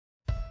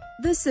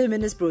This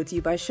sermon is brought to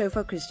you by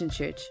Shofar Christian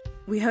Church.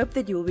 We hope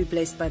that you will be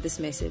blessed by this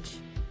message.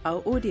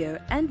 Our audio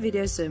and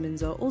video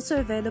sermons are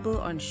also available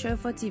on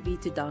Shofar TV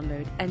to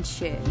download and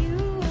share.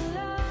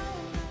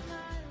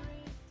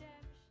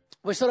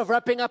 We're sort of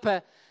wrapping up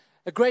a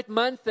great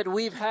month that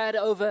we've had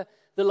over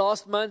the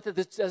last month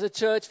as a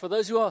church. For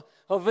those who are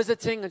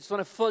visiting, I just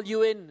want to fill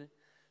you in.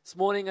 This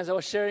morning as I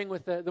was sharing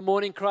with the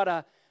morning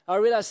crowd, I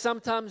realized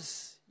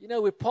sometimes,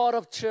 we're part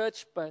of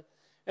church,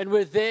 and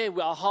we're there,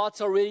 our hearts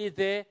are really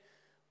there,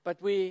 but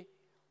we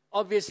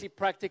obviously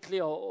practically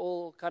are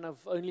all kind of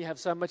only have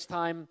so much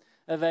time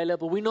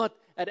available. We're not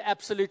at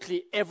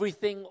absolutely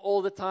everything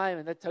all the time,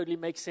 and that totally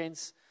makes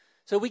sense.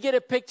 So we get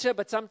a picture,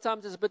 but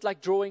sometimes it's a bit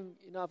like drawing.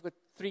 I've got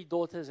 3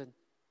 daughters, and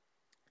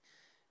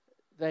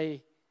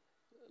they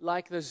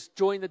like those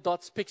join the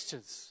dots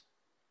pictures.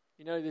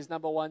 There's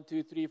number 1,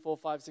 2, 3, 4,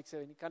 5, 6,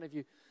 7.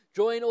 You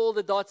join all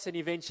the dots, and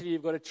eventually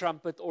you've got a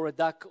trumpet or a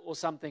duck or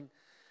something.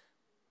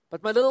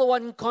 But my little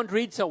one can't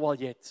read so well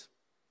yet,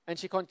 and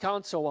she can't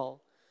count so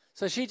well.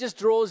 So she just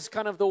draws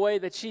kind of the way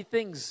that she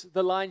thinks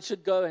the line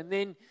should go, and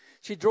then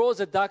she draws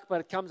a duck,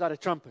 but it comes out a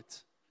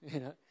trumpet.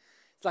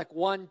 It's like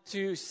 1,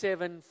 2,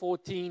 7,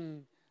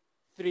 14,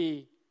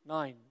 3,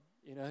 9,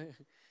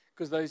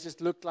 because those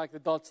just look like the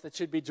dots that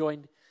should be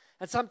joined.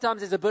 And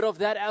sometimes there's a bit of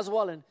that as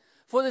well. And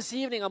for this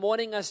evening, I'm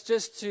wanting us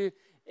just to,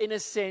 in a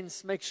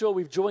sense, make sure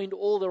we've joined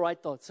all the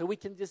right dots, so we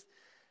can just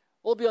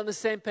all be on the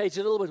same page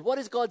a little bit. What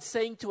is God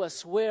saying to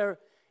us? Where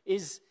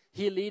is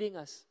He leading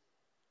us?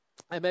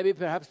 And maybe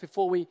perhaps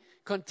before we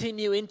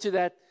continue into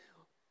that,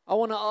 I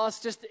want to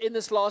ask, just in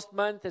this last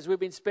month, as we've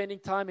been spending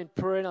time in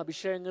prayer, and I'll be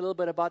sharing a little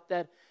bit about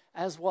that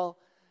as well,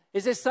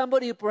 is there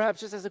somebody who perhaps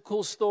just has a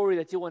cool story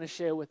that you want to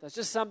share with us?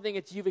 Just something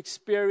that you've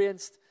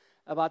experienced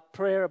about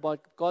prayer,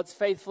 about God's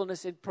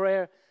faithfulness in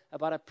prayer,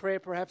 about a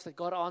prayer perhaps that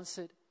God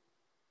answered?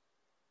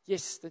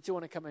 Yes, that you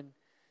want to come and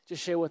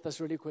just share with us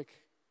really quick.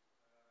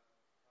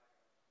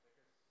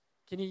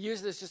 Can you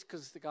use this just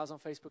because the guys on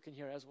Facebook can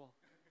hear as well?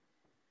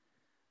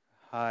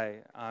 Hi,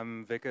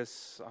 I'm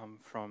Vikas. I'm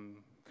from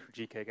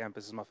GK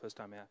campus. This is my first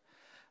time here.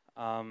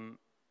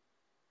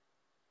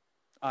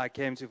 I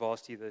came to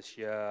varsity this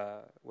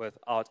year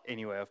without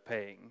any way of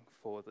paying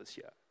for this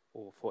year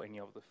or for any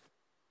of the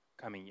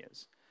coming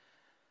years.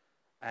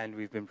 And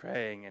we've been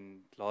praying, and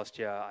last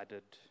year I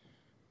did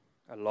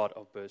a lot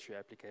of bursary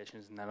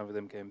applications. None of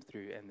them came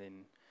through. And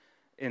then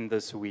in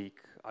this week,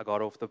 I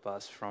got off the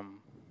bus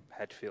from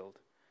Hatfield,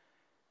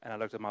 and I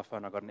looked at my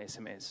phone. I got an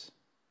SMS.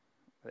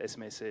 The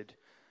SMS said,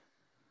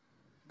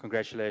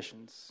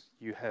 "Congratulations,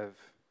 you have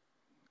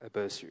a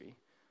bursary."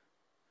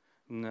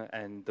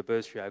 And the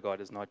bursary I got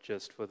is not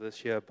just for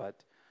this year,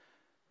 but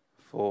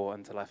for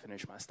until I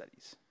finish my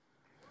studies.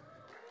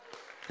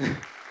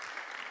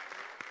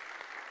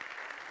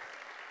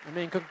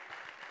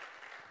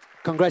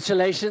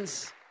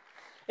 Congratulations.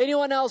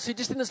 Anyone else who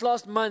just in this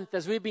last month,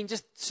 as we've been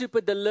just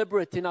super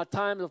deliberate in our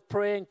time of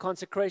prayer and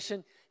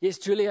consecration? Yes,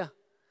 Julia.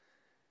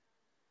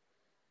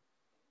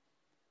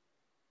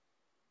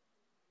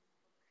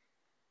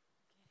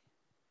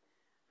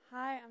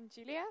 Hi, I'm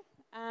Julia.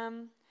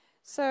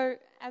 So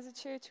as a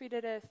church, we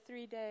did a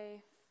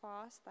 3-day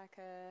fast, like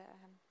a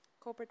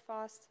corporate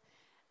fast.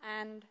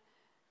 And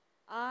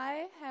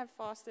I have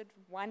fasted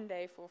 1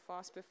 day for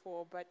fast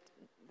before, but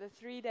the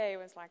 3-day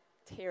was like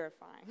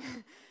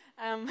terrifying.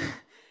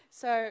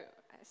 So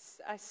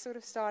I sort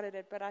of started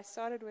it, but I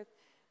started with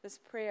this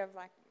prayer of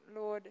like,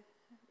 Lord,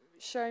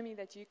 show me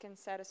that you can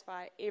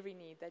satisfy every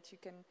need, that you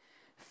can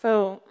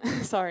fill,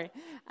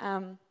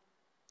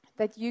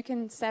 that you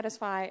can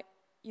satisfy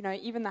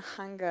even the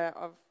hunger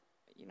of,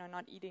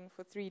 not eating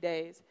for 3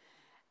 days.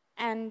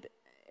 And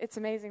it's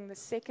amazing. The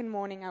second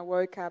morning I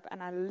woke up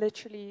and I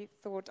literally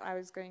thought I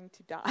was going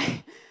to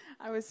die.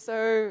 I was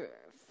so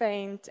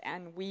faint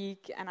and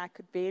weak, and I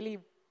could barely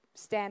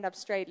stand up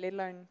straight, let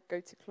alone go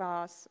to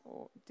class.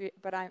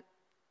 But I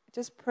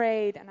just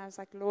prayed, and I was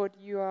like, Lord,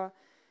 you are,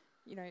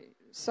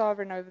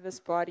 sovereign over this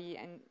body,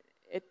 and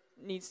it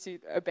needs to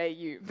obey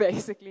you,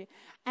 basically.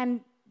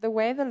 And the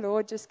way the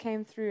Lord just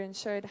came through and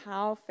showed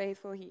how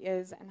faithful He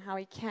is and how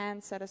He can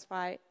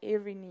satisfy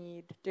every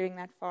need during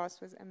that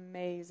fast was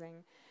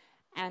amazing.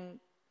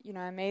 And,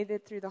 I made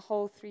it through the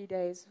whole 3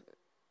 days.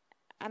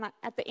 And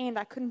at the end,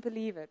 I couldn't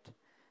believe it.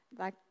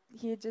 Like,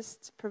 He had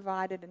just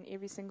provided in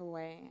every single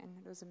way,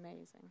 and it was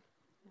amazing.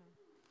 Yeah.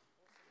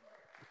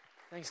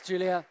 Thanks,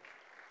 Julia.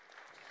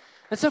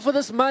 And so for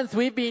this month,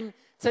 we've been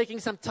taking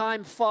some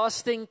time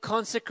fasting,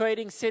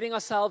 consecrating, setting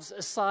ourselves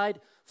aside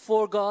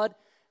for God.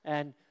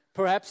 And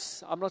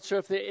perhaps, I'm not sure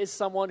if there is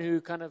someone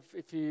who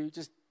if you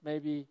just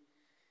maybe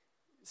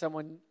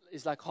someone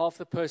is like half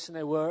the person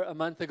they were a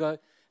month ago.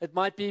 It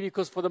might be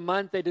because for the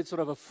month they did sort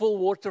of a full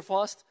water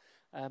fast.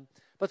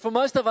 But for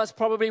most of us,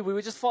 probably we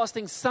were just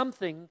fasting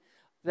something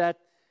that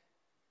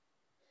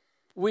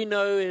we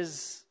know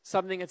is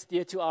something that's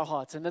dear to our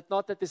hearts. And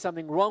not that there's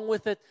something wrong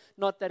with it,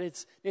 not that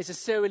it's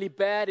necessarily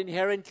bad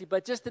inherently,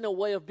 but just in a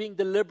way of being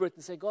deliberate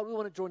and saying, God, we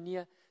want to draw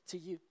near to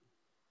you.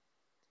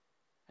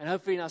 And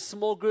hopefully in our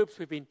small groups,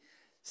 we've been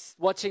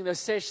watching those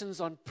sessions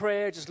on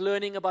prayer, just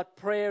learning about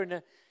prayer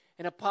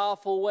in a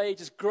powerful way,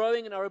 just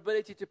growing in our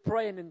ability to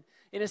pray, and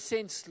in a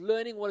sense,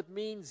 learning what it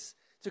means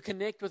to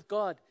connect with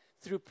God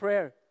through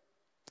prayer.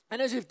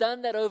 And as we've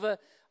done that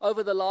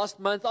over the last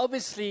month,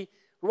 obviously,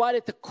 right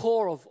at the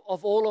core of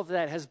all of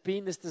that has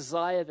been this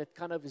desire that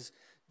kind of is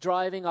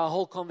driving our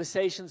whole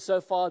conversation so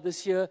far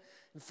this year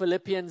in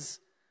Philippians.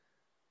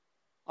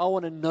 I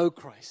want to know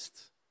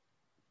Christ.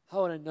 I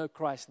want to know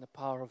Christ and the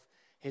power of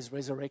His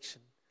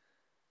resurrection.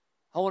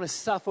 I want to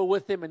suffer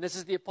with Him. And this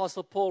is the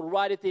Apostle Paul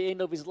right at the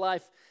end of his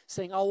life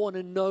saying, I want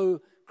to know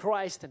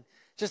Christ. And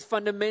just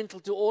fundamental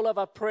to all of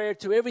our prayer,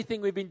 to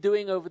everything we've been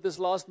doing over this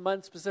last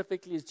month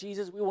specifically is,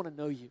 Jesus, we want to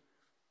know You.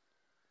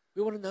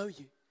 We want to know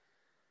You.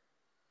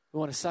 We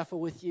want to suffer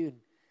with You. And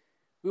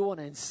we want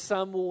to in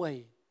some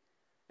way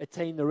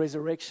attain the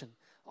resurrection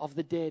of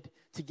the dead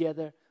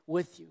together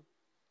with You.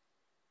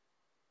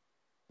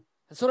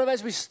 And sort of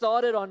as we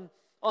started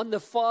on the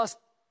fast,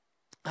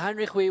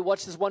 Heinrich, we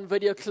watched this one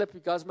video clip, you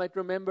guys might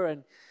remember,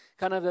 and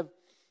kind of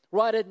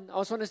I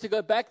just want us to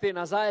go back there in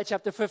Isaiah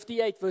chapter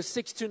 58, verse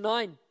 6 to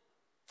 9,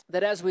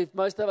 that as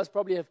most of us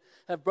probably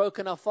have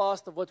broken our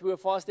fast of what we were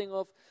fasting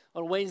of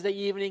on Wednesday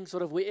evening,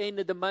 sort of we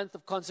ended the month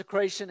of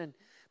consecration and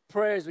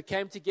prayers. We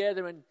came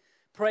together and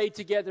prayed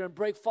together and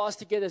break fast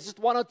together. There's just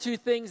one or two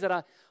things that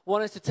I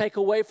want us to take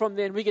away from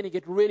there, and we're going to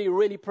get really,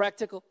 really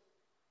practical.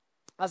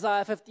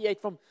 Isaiah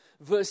 58 from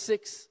verse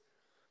 6.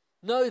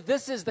 No,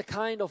 this is the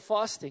kind of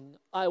fasting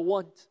I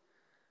want.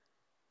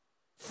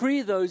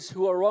 Free those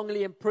who are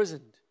wrongly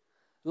imprisoned.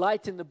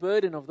 Lighten the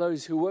burden of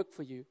those who work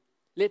for you.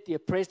 Let the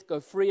oppressed go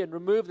free and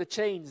remove the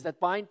chains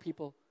that bind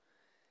people.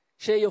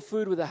 Share your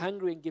food with the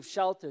hungry and give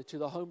shelter to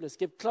the homeless.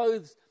 Give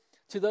clothes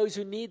to those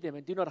who need them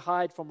and do not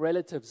hide from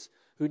relatives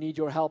who need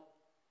your help.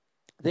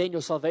 Then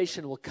your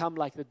salvation will come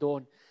like the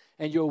dawn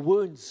and your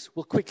wounds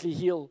will quickly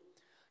heal.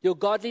 Your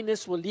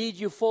godliness will lead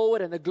you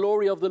forward and the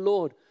glory of the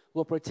Lord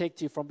will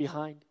protect you from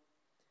behind.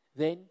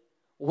 Then,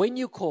 when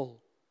you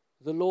call,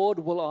 the Lord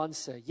will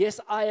answer. Yes,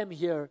 I am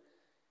here.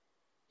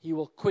 He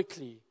will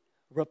quickly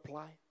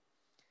reply.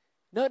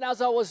 Now,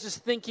 as I was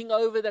just thinking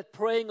over that,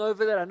 praying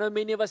over that, I know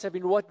many of us have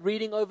been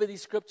reading over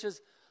these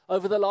scriptures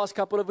over the last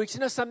couple of weeks.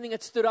 You know something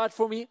that stood out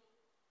for me?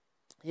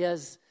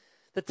 Yes,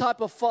 the type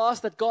of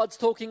fast that God's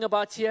talking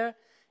about here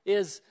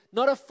is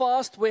not a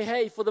fast where,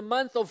 hey, for the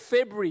month of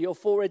February or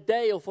for a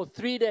day or for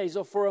 3 days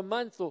or for a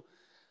month, or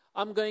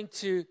I'm going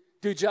to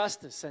do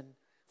justice and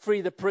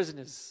free the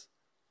prisoners,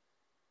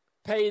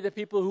 pay the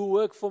people who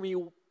work for me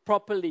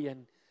properly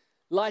and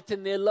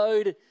lighten their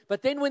load.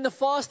 But then when the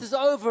fast is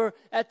over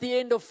at the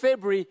end of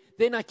February,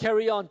 then I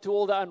carry on to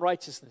all the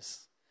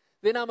unrighteousness.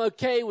 Then I'm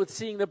okay with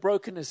seeing the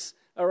brokenness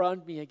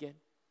around me again.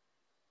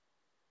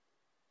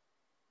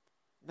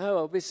 No,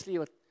 obviously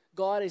what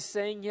God is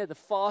saying here, the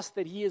fast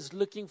that He is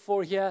looking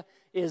for here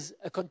is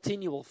a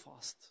continual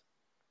fast.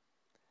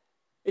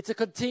 It's a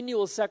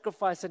continual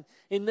sacrifice. And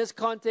in this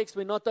context,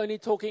 we're not only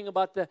talking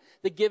about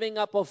the giving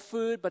up of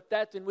food, but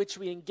that in which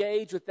we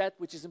engage with that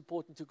which is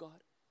important to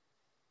God.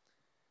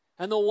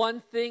 And the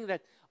one thing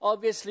that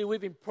obviously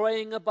we've been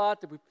praying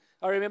about,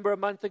 I remember a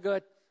month ago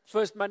at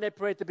First Monday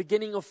prayer at the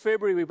beginning of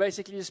February, we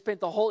basically just spent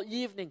the whole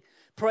evening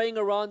praying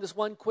around this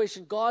one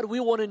question. God, we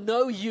want to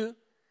know You.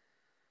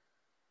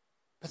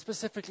 But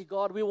specifically,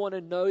 God, we want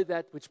to know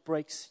that which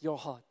breaks Your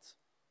heart.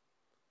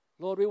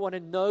 Lord, we want to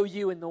know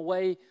You in the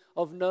way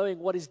of knowing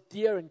what is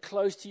dear and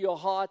close to Your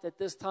heart at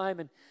this time.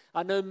 And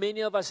I know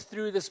many of us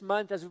through this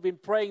month, as we've been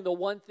praying, the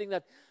one thing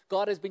that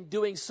God has been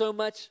doing so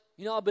much,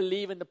 I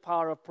believe in the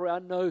power of prayer. I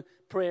know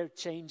prayer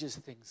changes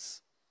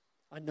things.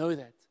 I know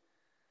that.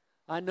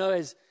 I know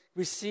as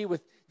we see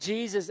with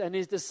Jesus and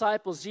His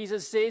disciples,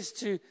 Jesus says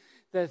to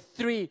the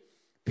three,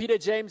 Peter,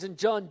 James, and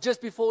John,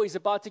 just before He's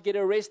about to get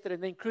arrested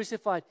and then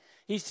crucified,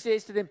 He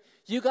says to them,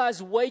 you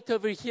guys wait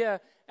over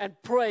here and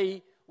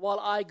pray while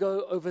I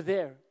go over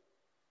there.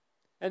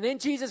 And then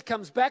Jesus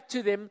comes back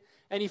to them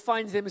and He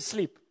finds them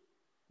asleep,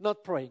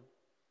 not praying.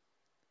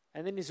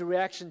 And then His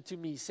reaction to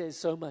me says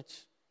so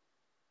much.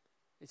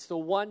 It's the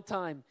one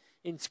time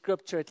in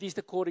Scripture, at least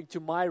according to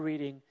my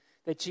reading,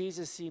 that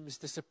Jesus seems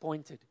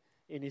disappointed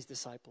in His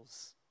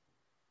disciples.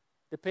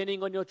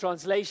 Depending on your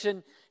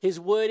translation, His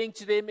wording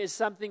to them is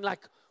something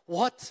like,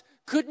 what?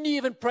 Couldn't you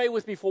even pray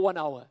with me for 1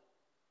 hour?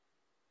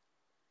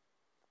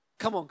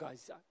 Come on,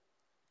 guys.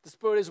 The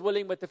spirit is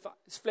willing, but the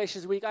flesh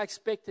is weak. I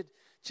expected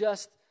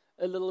just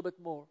a little bit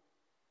more.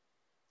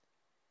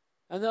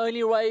 And the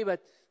only way,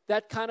 but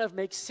that kind of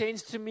makes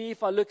sense to me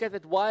if I look at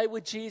it. Why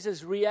would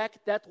Jesus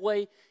react that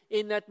way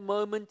in that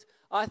moment?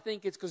 I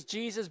think it's because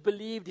Jesus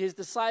believed His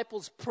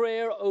disciples'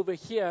 prayer over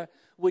here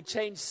would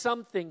change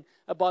something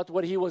about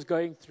what He was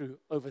going through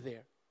over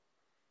there.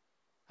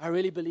 I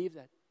really believe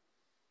that.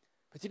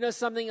 But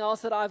something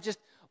else that I've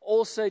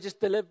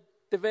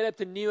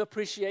developed a new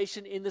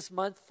appreciation in this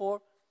month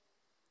for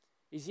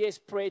is, yes,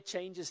 prayer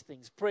changes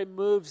things. Prayer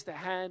moves the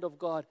hand of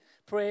God.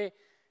 Prayer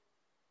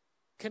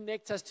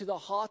connects us to the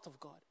heart of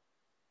God.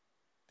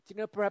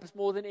 But perhaps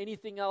more than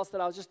anything else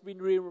that I've just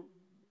been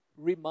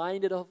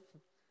reminded of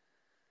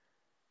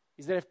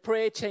is that if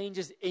prayer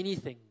changes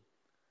anything,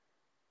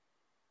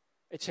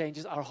 it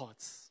changes our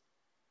hearts.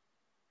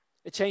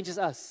 It changes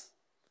us.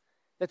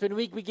 That when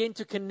we begin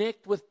to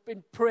connect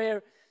in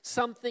prayer,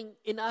 something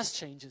in us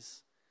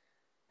changes.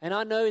 And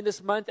I know in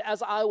this month,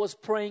 as I was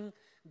praying,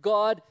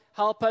 God,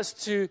 help us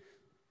to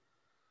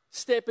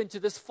step into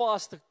this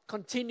fast, the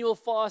continual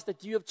fast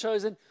that you have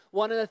chosen.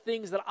 One of the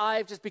things that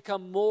I've just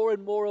become more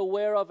and more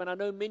aware of, and I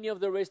know many of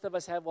the rest of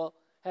us have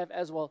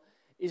as well,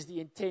 is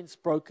the intense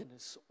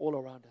brokenness all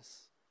around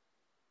us.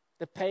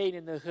 The pain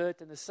and the hurt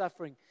and the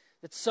suffering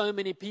that so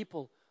many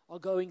people are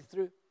going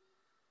through.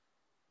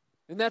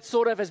 And that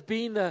sort of has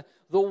been the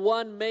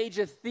one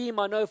major theme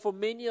I know for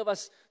many of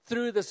us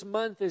through this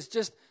month, is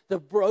just the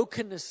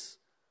brokenness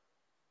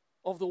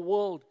of the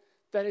world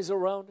that is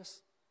around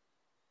us.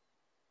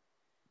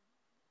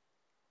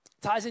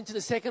 Ties into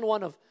the second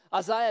one of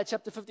Isaiah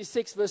chapter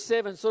 56 verse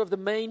 7, sort of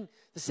the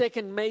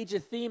second major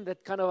theme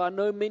that kind of I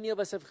know many of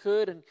us have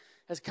heard and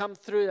has come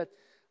through that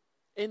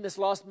in this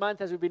last month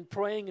as we've been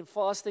praying and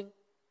fasting.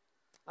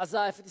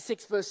 Isaiah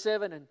 56 verse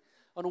 7, and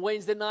on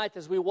Wednesday night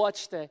as we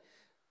watched,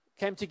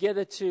 came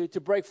together to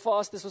break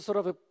fast. This was sort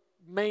of a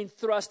main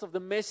thrust of the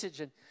message,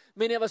 and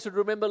many of us would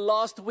remember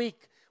last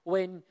week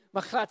when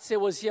Machatse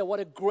was here, what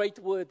a great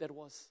word that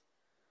was.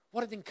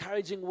 What an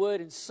encouraging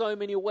word in so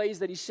many ways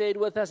that he shared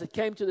with us. It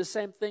came to the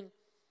same thing.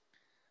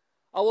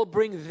 I will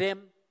bring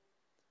them.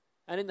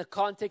 And in the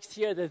context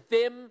here, the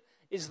them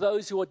is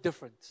those who are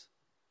different.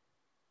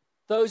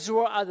 Those who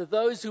are other.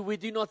 Those who we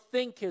do not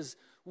think is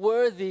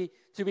worthy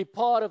to be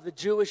part of the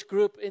Jewish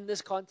group in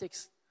this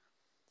context.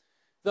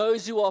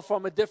 Those who are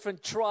from a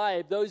different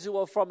tribe. Those who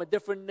are from a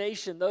different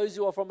nation. Those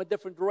who are from a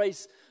different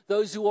race.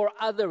 Those who are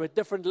other, a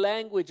different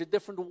language, a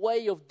different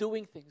way of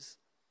doing things.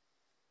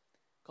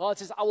 God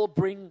says, I will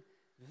bring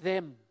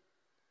them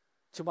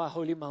to my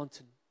holy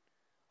mountain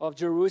of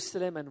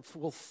Jerusalem and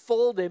will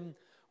fill them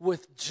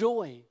with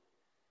joy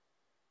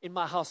in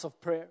my house of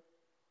prayer.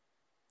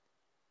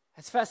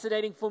 It's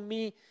fascinating for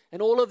me,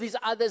 and all of these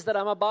others that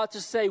I'm about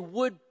to say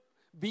would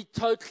be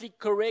totally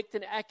correct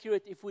and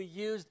accurate if we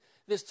used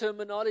this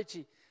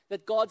terminology,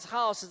 that God's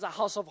house is a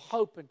house of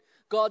hope, and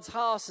God's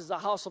house is a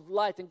house of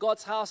light, and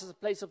God's house is a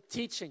place of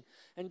teaching,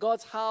 and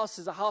God's house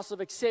is a house of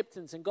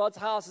acceptance, and God's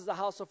house is a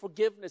house of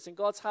forgiveness, and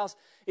God's house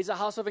is a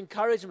house of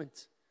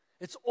encouragement.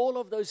 It's all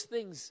of those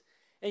things.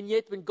 And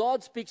yet when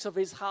God speaks of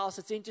his house,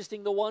 it's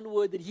interesting, the one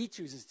word that he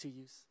chooses to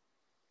use.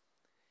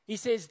 He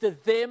says the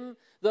them,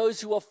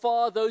 those who are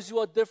far, those who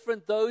are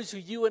different, those who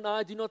you and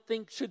I do not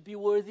think should be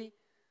worthy.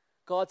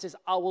 God says,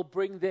 I will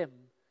bring them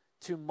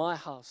to my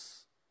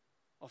house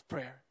of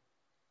prayer.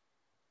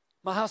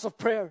 My house of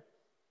prayer.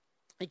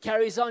 He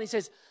carries on, he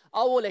says,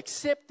 I will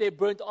accept their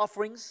burnt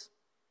offerings.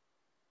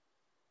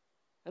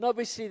 And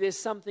obviously there's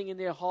something in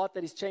their heart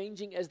that is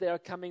changing as they are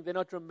coming. They're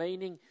not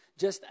remaining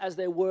just as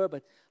they were.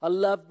 But I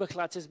loved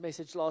Meklat's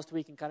message last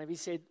week, and kind of he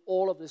said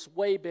all of this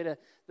way better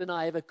than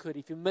I ever could.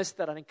 If you missed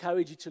that, I'd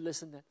encourage you to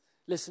listen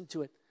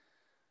to it.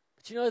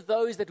 But you know,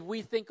 those that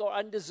we think are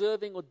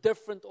undeserving or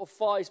different or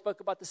far, he spoke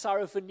about the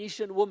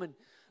Syrophoenician woman.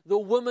 The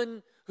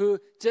woman who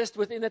just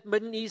within that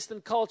Middle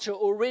Eastern culture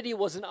already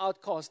was an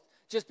outcast.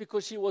 Just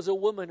because she was a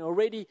woman,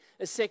 already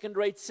a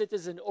second-rate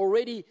citizen,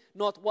 already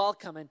not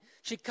welcome. And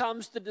she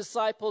comes to the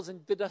disciples,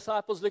 and the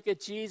disciples look at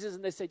Jesus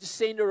and they say, just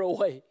send her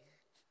away.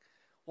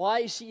 Why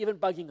is she even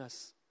bugging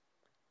us?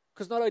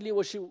 Because not only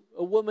was she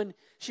a woman,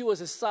 she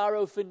was a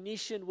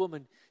Syrophoenician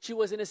woman. She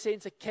was, in a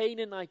sense, a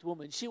Canaanite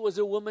woman. She was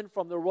a woman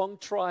from the wrong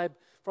tribe,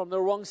 from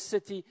the wrong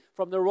city,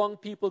 from the wrong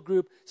people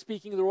group,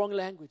 speaking the wrong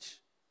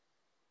language.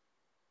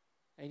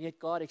 And yet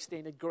God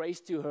extended grace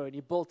to her, and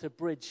he built a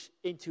bridge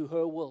into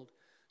her world,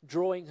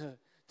 drawing her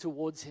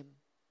towards him.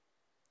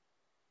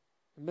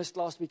 I missed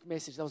last week's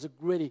message. That was a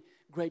really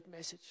great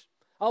message.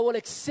 I will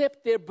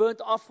accept their burnt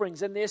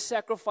offerings and their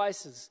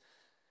sacrifices,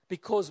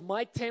 because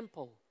my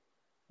temple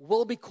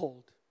will be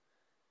called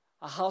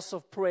a house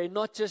of prayer.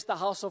 Not just a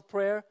house of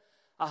prayer,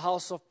 a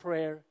house of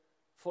prayer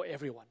for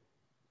everyone,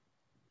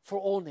 for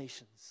all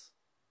nations,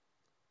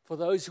 for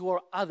those who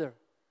are other,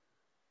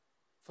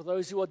 for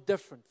those who are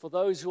different, for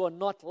those who are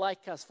not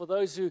like us, for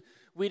those who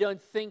we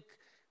don't think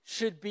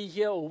should be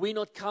here or we're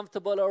not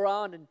comfortable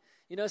around. And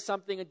you know,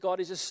 something that God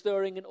is just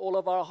stirring in all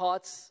of our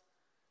hearts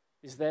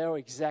is they are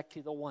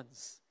exactly the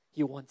ones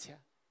he wants here.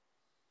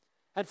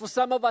 And for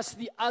some of us,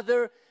 the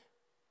other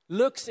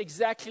looks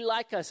exactly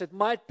like us. It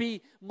might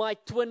be my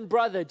twin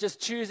brother just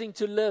choosing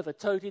to live a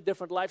totally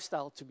different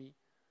lifestyle to me.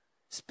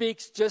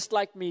 Speaks just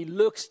like me,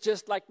 looks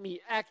just like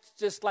me, acts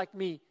just like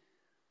me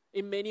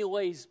in many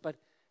ways, but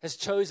has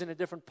chosen a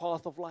different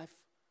path of life.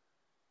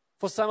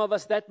 For some of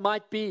us, that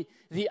might be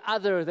the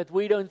other that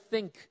we don't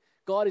think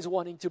God is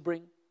wanting to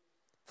bring.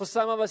 For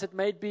some of us, it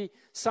may be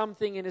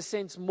something, in a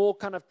sense, more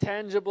kind of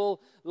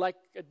tangible, like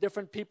a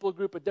different people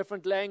group, a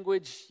different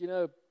language, you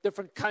know,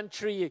 different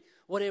country,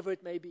 whatever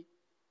it may be.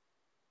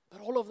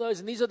 But all of those,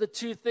 and these are the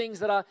two things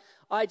that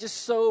I just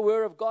so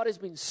aware of. God has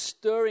been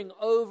stirring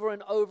over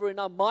and over in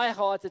my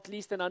heart at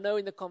least, and I know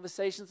in the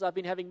conversations I've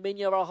been having,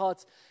 many of our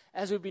hearts,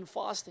 as we've been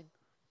fasting.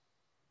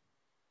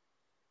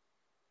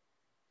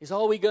 is,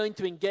 are we going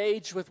to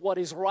engage with what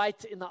is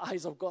right in the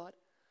eyes of God?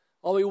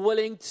 Are we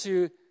willing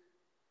to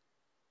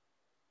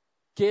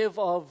give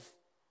of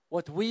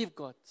what we've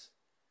got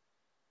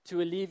to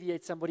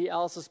alleviate somebody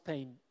else's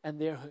pain and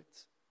their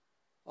hurt?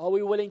 Are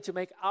we willing to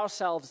make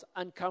ourselves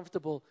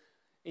uncomfortable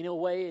in a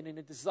way and in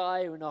a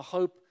desire and a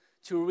hope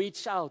to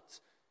reach out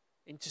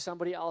into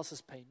somebody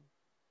else's pain?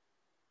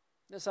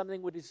 There's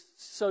something that is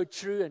so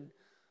true, and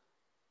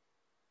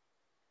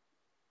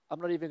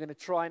I'm not even going to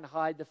try and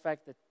hide the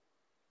fact that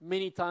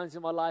many times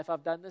in my life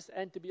I've done this,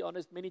 and to be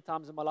honest, many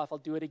times in my life I'll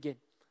do it again.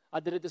 I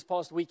did it this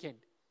past weekend.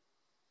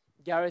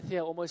 Gareth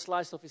here almost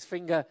sliced off his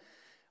finger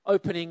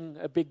opening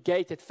a big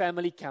gate at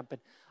family camp,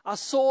 and I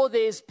saw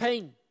there's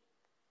pain.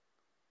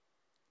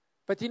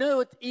 But you know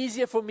what's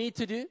easier for me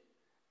to do?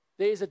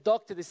 There's a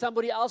doctor, there's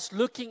somebody else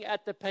looking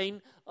at the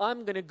pain.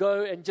 I'm going to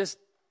go and just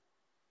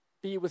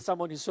be with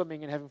someone who's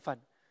swimming and having fun.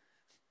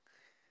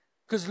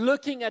 Because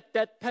looking at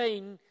that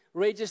pain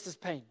registers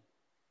pain.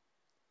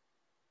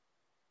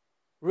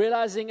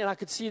 Realizing, and I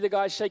could see the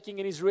guy shaking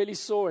and he's really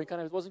sore, and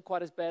kind of, it wasn't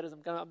quite as bad as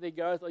I'm there,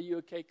 Gareth, are you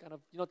okay? Kind of,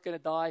 you're not going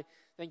to die.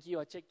 Thank you.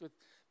 I checked with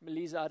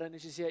Melissa. I don't know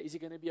if she's here. Is he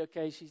going to be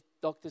okay?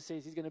 Doctor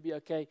says he's going to be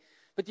okay.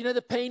 But you know,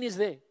 the pain is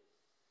there.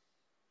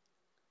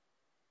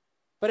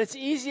 But it's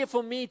easier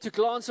for me to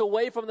glance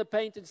away from the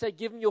pain and say,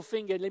 give me your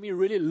finger and let me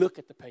really look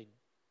at the pain.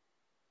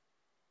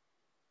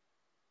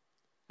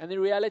 And the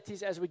reality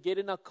is, as we get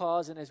in our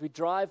cars and as we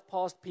drive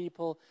past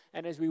people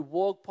and as we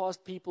walk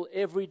past people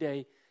every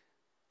day,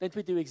 don't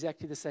we do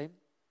exactly the same?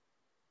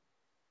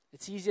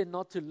 It's easier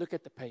not to look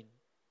at the pain.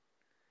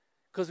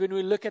 Because when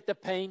we look at the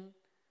pain,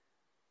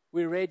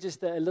 we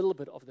register a little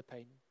bit of the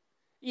pain.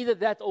 Either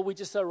that or we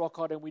just so rock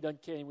hard and we don't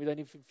care and we don't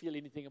even feel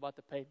anything about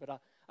the pain. But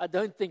I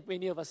don't think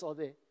many of us are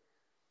there.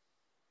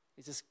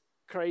 It's this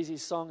crazy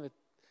song that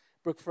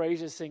Brooke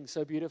Fraser sings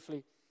so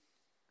beautifully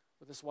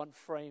with this one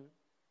frame,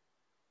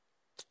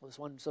 this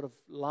one sort of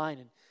line.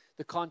 And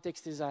the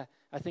context is, I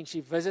think she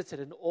visited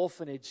an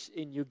orphanage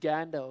in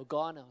Uganda or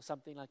Ghana or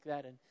something like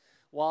that. And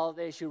while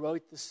there, she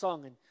wrote the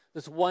song. And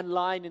this one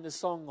line in the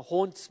song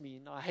haunts me.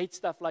 And I hate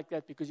stuff like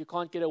that because you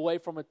can't get away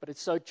from it. But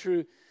it's so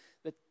true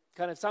that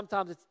kind of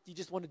sometimes you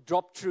just want to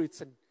drop truths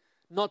and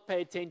not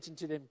pay attention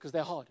to them because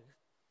they're hard. But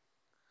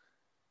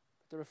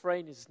the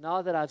refrain is,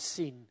 now that I've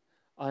seen,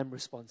 I'm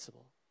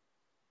responsible.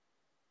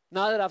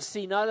 Now that I've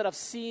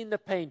seen the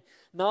pain,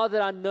 now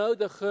that I know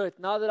the hurt,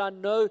 now that I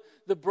know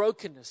the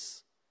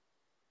brokenness,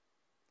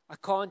 I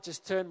can't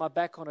just turn my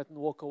back on it and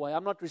walk away.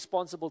 I'm not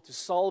responsible to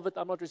solve it.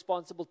 I'm not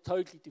responsible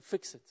totally to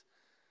fix it.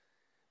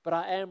 But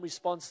I am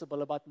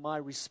responsible about my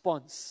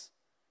response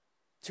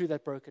to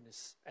that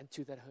brokenness and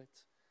to that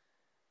hurt.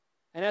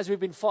 And as we've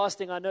been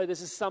fasting, I know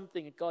this is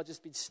something that God's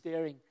just been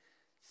stirring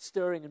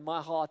in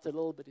my heart a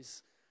little bit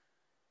is,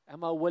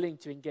 am I willing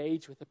to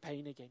engage with the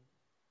pain again?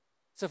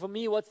 So for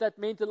me, what's that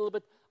meant a little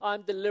bit?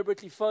 I'm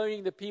deliberately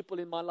phoning the people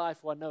in my life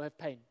who I know have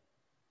pain.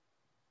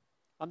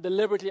 I'm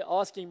deliberately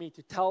asking me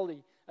to tell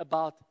them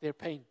about their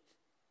pain.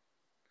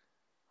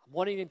 I'm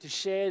wanting them to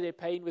share their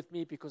pain with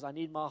me because I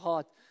need my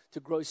heart to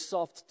grow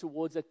soft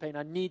towards that pain.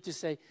 I need to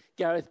say,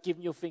 Gareth, give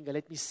me your finger.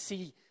 Let me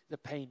see the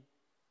pain.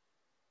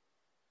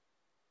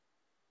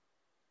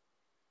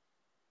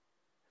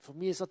 For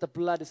me, it's not the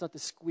blood, it's not the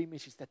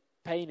squeamish, it's that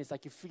pain. It's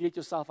like you feel it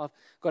yourself. I've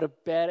got a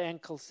bad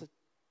ankle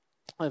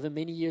over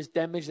many years,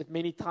 damaged it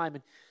many times.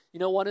 And you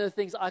know, one of the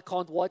things I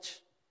can't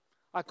watch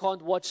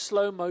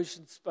slow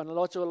motions and a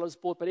lot of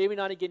sport, but every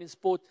now and again in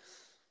sport,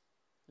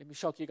 let me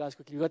shock you guys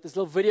quickly. We've got this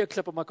little video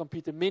clip on my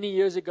computer many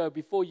years ago,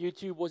 before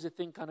YouTube was a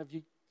thing, kind of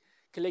you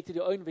collected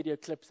your own video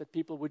clips that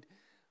people would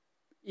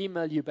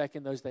email you back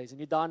in those days. And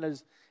you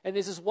download, and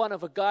there's this one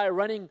of a guy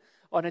running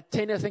on a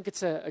tennis, I think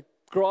it's a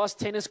grass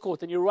tennis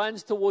court, and he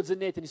runs towards the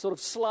net and he sort of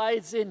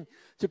slides in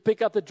to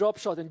pick up the drop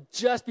shot, and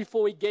just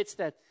before he gets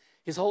that,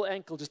 his whole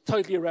ankle just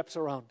totally wraps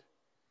around.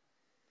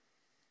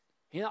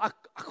 You know, I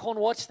can't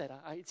watch that.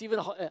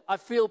 I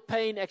feel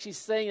pain actually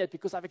saying that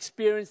because I've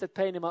experienced that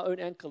pain in my own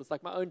ankle. It's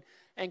like my own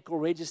ankle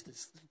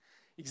registers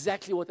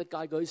exactly what that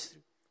guy goes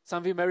through.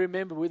 Some of you may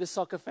remember, we're the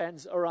soccer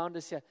fans around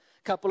us here.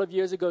 A couple of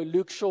years ago,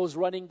 Luke Shaw's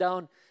running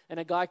down, and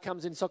a guy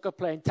comes in soccer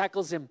play and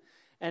tackles him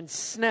and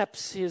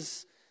snaps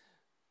his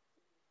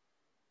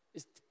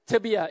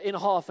tibia in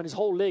half, and his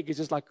whole leg is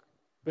just like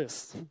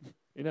this,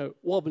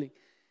 wobbling.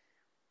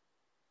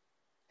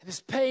 And there's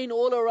pain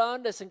all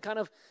around us, and kind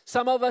of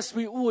some of us,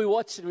 we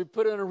watch it, we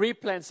put it on a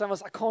replay, and some of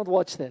us, I can't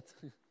watch that.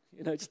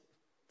 Just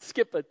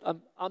skip it.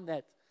 I'm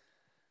that.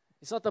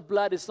 It's not the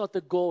blood, it's not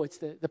the gore, it's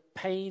the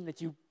pain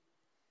that you.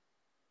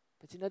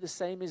 But the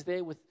same is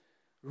there with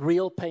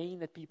real pain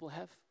that people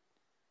have.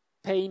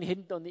 Pain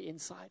hidden on the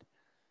inside.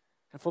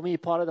 And for me,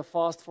 part of the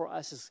fast for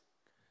us is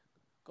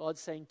God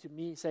saying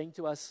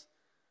to us,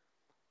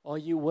 are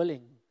you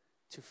willing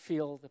to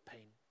feel the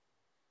pain?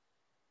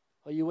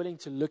 Are you willing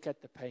to look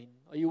at the pain?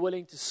 Are you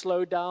willing to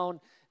slow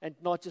down and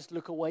not just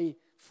look away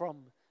from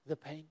the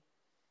pain?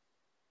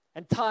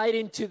 And tied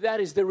into that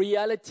is the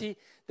reality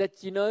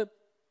that,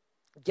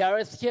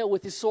 Gareth here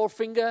with his sore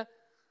finger,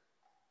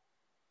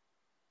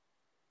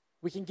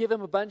 we can give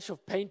him a bunch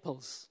of pain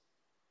pills.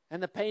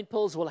 And the pain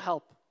pills will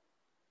help.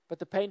 But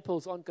the pain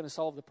pills aren't going to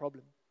solve the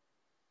problem.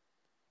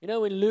 You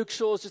know, when Luke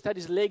Shaw's just had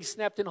his leg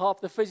snapped in half,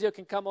 the physio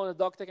can come on, the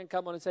doctor can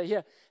come on and say,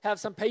 here, have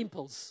some pain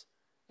pills.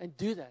 And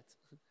do that.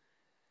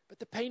 But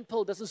the pain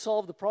pill doesn't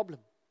solve the problem.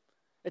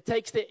 It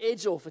takes the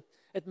edge off.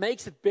 It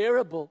makes it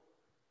bearable.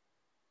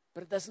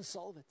 But it doesn't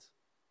solve it.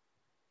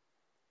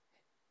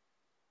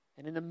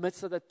 And in the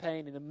midst of that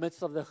pain, in the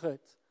midst of the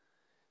hurt,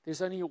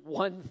 there's only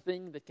one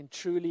thing that can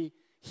truly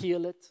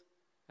heal it.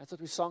 That's what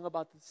we sang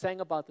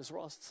about this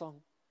last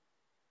song.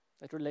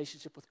 That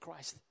relationship with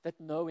Christ. That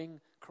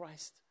knowing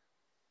Christ.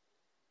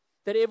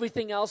 That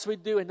everything else we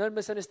do, and don't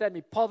misunderstand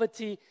me,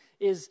 poverty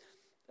is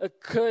a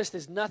curse.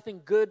 There's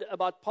nothing good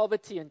about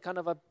poverty. And kind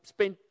of I've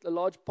spent a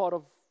large part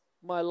of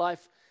my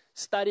life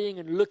studying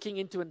and looking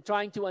into and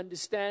trying to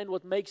understand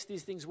what makes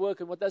these things work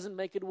and what doesn't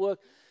make it work.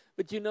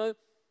 But you know,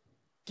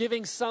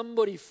 giving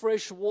somebody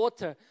fresh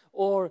water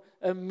or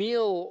a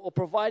meal or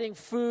providing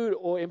food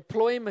or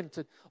employment,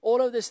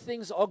 all of these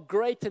things are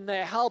great and they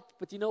help.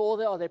 But you know, all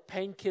they are, they're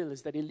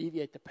painkillers that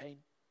alleviate the pain.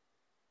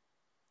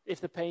 If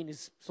the pain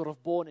is sort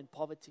of born in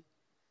poverty.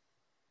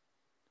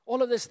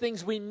 All of these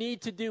things we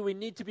need to do. We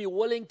need to be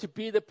willing to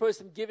be the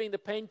person giving the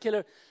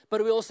painkiller.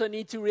 But we also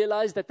need to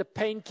realize that the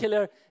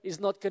painkiller is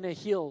not going to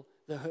heal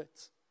the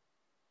hurt.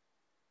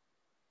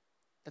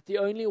 That the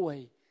only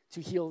way to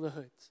heal the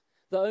hurt,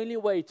 the only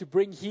way to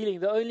bring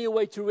healing, the only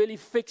way to really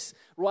fix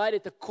right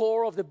at the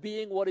core of the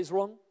being what is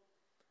wrong,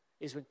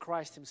 is when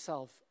Christ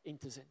himself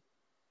enters in.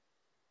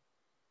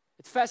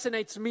 It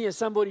fascinates me as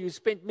somebody who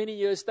spent many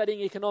years studying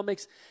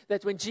economics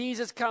that when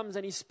Jesus comes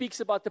and he speaks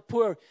about the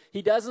poor,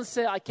 he doesn't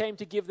say, I came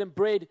to give them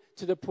bread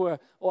to the poor,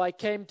 or I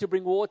came to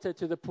bring water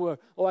to the poor,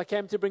 or I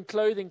came to bring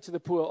clothing to the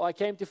poor, or I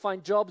came to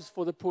find jobs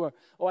for the poor,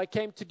 or I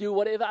came to do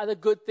whatever other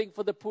good thing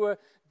for the poor.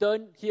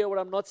 Don't hear what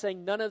I'm not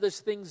saying. None of those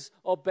things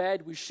are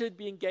bad. We should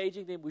be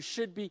engaging them. We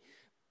should be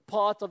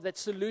part of that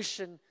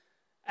solution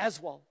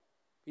as well.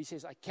 He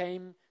says, I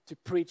came to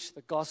preach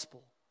the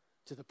gospel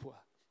to the poor.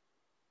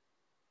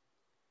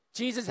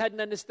 Jesus had an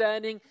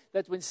understanding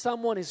that when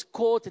someone is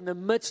caught in the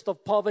midst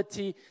of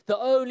poverty, the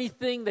only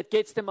thing that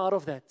gets them out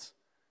of that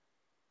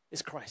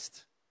is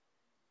Christ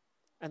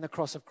and the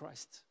cross of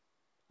Christ.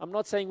 I'm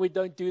not saying we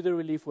don't do the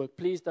relief work.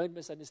 Please don't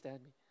misunderstand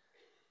me.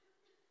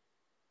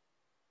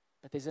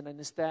 But there's an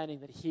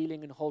understanding that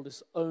healing and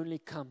wholeness only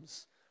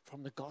comes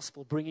from the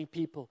gospel, bringing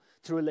people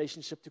to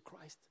relationship to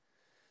Christ.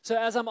 So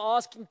as I'm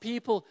asking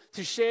people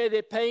to share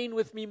their pain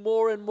with me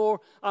more and more,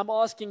 I'm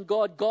asking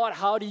God,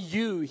 how do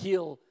you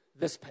heal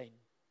this pain?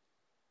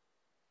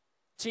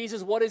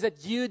 Jesus, what is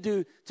it you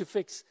do to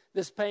fix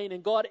this pain?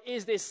 And God,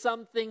 is there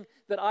something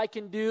that I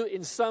can do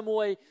in some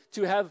way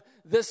to have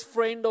this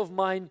friend of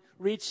mine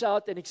reach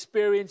out and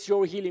experience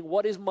your healing?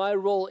 What is my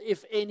role,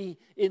 if any,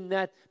 in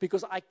that?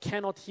 Because I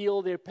cannot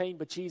heal their pain,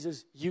 but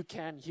Jesus, you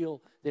can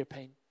heal their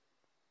pain.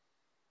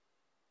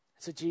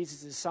 So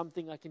Jesus, is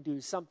something I can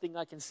do, something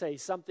I can say,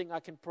 something I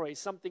can pray,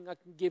 something I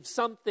can give,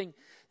 something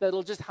that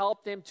will just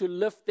help them to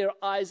lift their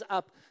eyes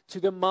up to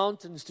the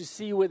mountains to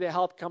see where their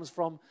help comes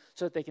from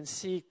so that they can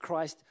see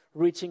Christ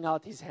reaching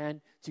out his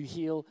hand to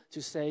heal,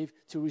 to save,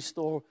 to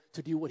restore,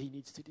 to do what he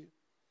needs to do.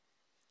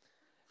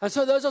 And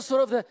so those are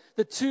sort of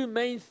the two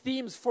main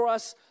themes for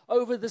us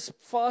over this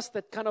fast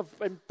that kind of,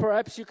 and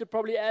perhaps you could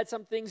probably add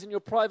some things in your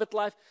private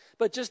life,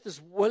 but just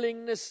this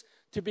willingness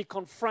to be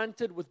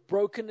confronted with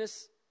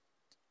brokenness,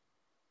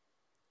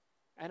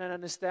 and an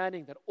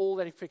understanding that all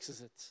that fixes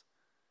it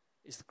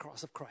is the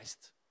cross of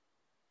Christ.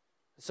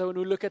 So when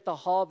we look at the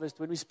harvest,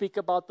 when we speak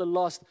about the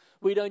lost,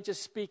 we don't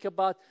just speak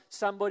about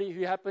somebody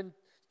who happened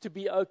to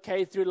be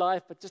okay through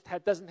life, but just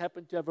doesn't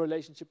happen to have a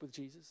relationship with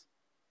Jesus.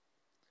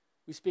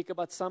 We speak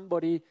about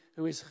somebody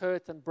who is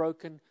hurt and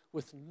broken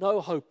with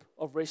no hope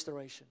of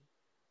restoration.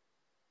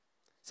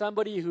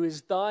 Somebody who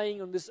is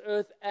dying on this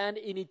earth and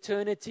in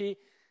eternity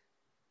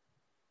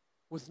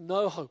with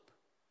no hope.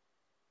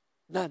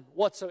 None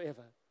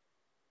whatsoever.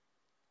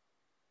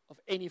 Of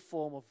any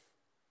form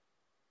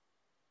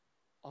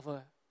of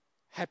a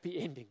happy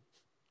ending.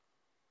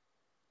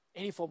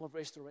 Any form of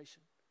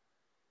restoration.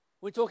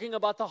 We're talking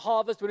about the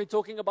harvest, when we're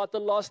talking about the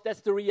lost,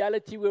 that's the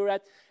reality we're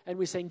at. And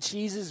we're saying,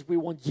 Jesus, we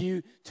want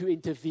you to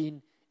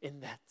intervene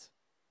in that.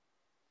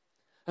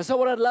 And so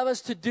what I'd love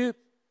us to do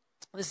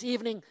this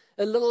evening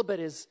a little bit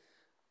is,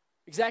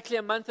 exactly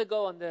a month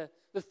ago on the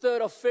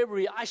 3rd of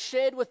February, I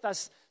shared with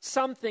us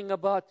something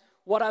about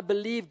what I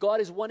believe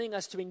God is wanting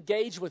us to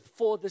engage with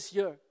for this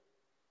year.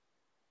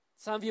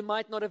 Some of you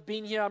might not have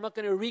been here. I'm not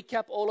going to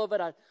recap all of it.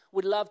 I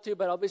would love to,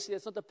 but obviously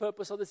that's not the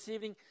purpose of this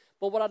evening.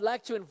 But what I'd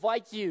like to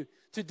invite you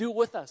to do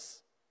with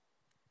us,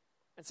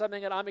 and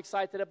something that I'm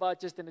excited about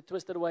just in a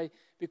twisted way,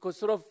 because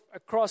sort of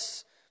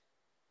across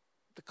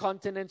the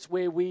continents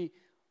where we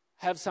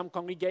have some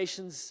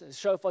congregations,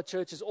 shofar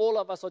churches, all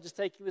of us are just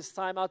taking this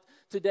time out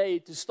today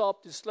to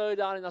stop, to slow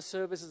down in our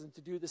services and to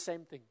do the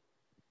same thing.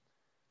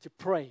 To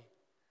pray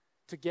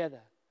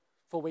together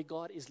for where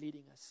God is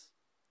leading us.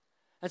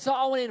 And so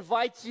I want to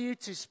invite you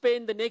to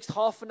spend the next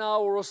half an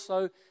hour or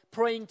so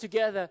praying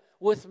together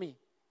with me,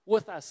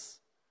 with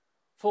us,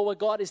 for where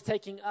God is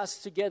taking us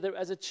together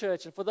as a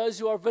church. And for those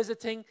who are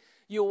visiting,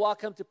 you're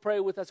welcome to pray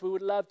with us. We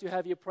would love to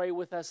have you pray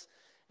with us.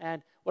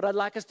 And what I'd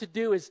like us to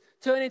do is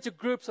turn into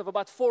groups of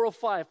about 4 or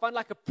 5. Find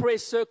like a prayer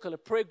circle, a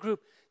prayer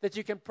group that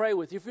you can pray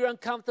with. If you're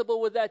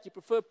uncomfortable with that, you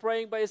prefer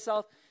praying by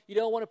yourself, you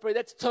don't want to pray,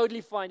 that's totally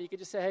fine. You can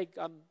just say, hey,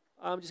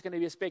 I'm just going to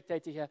be a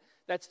spectator here.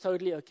 That's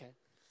totally okay.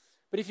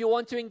 But if you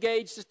want to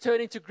engage, just turn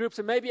into groups.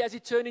 And maybe as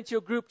you turn into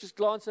your group, just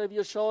glance over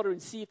your shoulder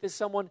and see if there's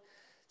someone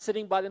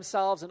sitting by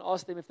themselves and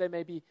ask them if they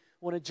maybe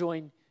want to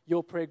join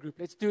your prayer group.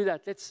 Let's do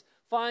that. Let's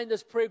find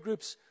those prayer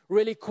groups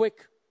really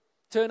quick.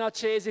 Turn our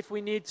chairs if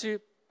we need to.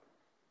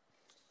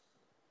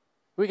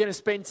 We're going to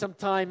spend some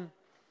time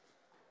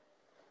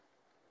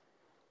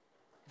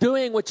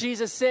doing what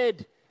Jesus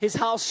said his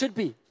house should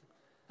be,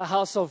 a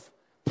house of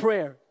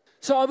prayer.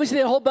 So obviously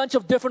there are a whole bunch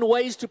of different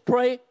ways to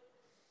pray,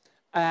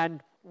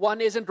 and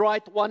one isn't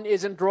right, one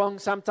isn't wrong.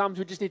 Sometimes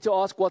we just need to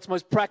ask what's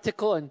most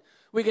practical, and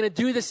we're going to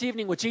do this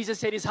evening what Jesus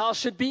said his house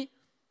should be,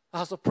 a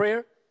house of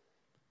prayer.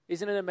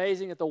 Isn't it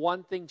amazing that the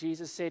one thing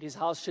Jesus said his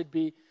house should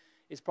be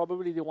is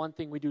probably the one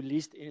thing we do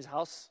least in his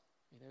house?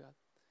 You know,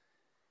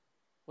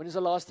 when is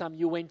the last time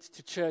you went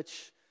to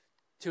church,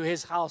 to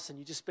his house, and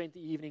you just spent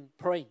the evening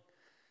praying?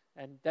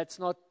 And that's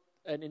not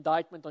an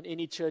indictment on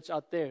any church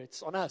out there.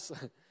 It's on us.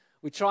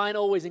 We try and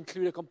always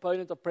include a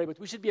component of prayer, but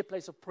we should be a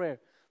place of prayer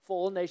for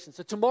all nations.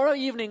 So tomorrow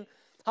evening,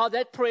 how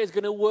that prayer is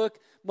going to work,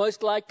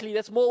 most likely,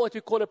 that's more what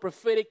we call a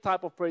prophetic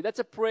type of prayer. That's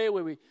a prayer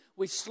where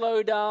we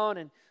slow down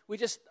and we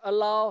just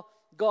allow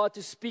God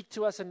to speak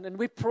to us, and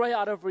we pray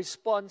out of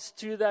response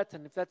to that.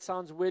 And if that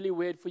sounds really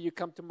weird for you,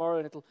 come tomorrow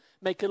and it'll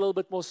make a little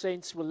bit more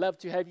sense. We'll love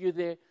to have you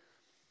there.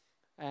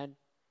 And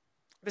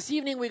this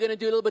evening we're going to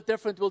do a little bit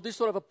different. We'll do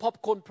sort of a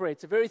popcorn prayer.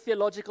 It's a very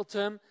theological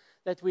term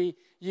that we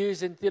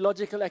use in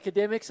theological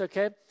academics,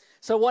 okay?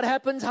 So what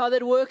happens, how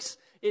that works,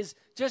 is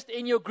just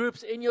in your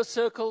groups, in your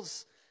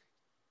circles,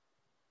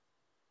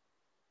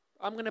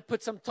 I'm going to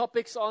put some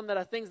topics on that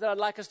are things that I'd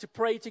like us to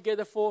pray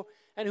together for.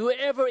 And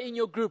whoever in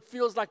your group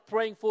feels like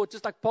praying for,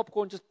 just like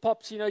popcorn, just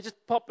pops, just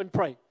pop and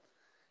pray.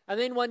 And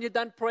then when you're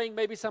done praying,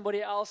 maybe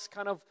somebody else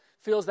kind of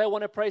feels they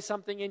want to pray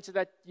something into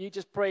that. You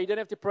just pray. You don't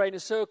have to pray in a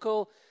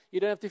circle.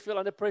 You don't have to feel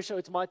under pressure.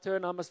 It's my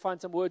turn. I must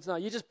find some words now.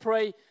 You just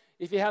pray.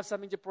 If you have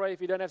something to pray,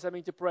 if you don't have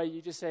something to pray,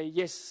 you just say,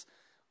 yes,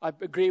 I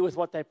agree with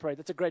what they prayed.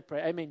 That's a great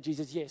prayer. Amen,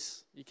 Jesus,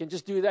 yes. You can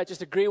just do that.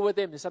 Just agree with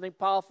them. There's something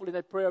powerful in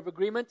that prayer of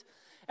agreement.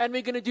 And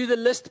we're going to do the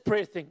list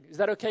prayer thing. Is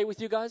that okay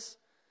with you guys?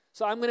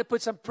 So I'm going to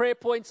put some prayer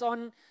points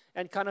on,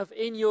 and kind of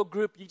in your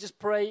group, you just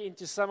pray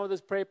into some of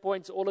those prayer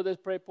points, all of those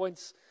prayer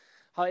points,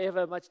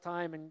 however much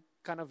time, and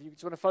kind of you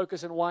just want to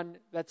focus on one.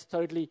 That's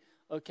totally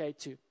okay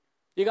too.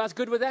 You guys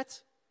good with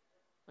that?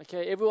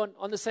 Okay, everyone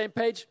on the same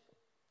page?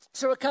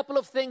 So a couple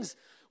of things.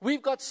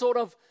 We've got sort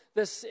of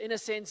this, in a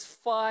sense,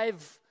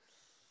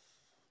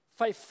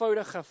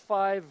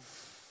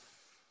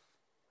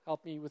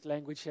 help me with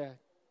language here.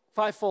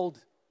 Fivefold.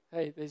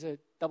 Hey, there's a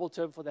double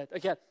term for that.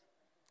 Okay.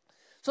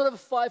 Sort of a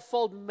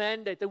fivefold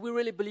mandate that we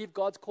really believe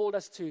God's called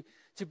us to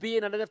be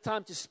in. I don't have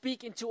time to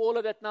speak into all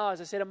of that now. As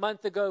I said a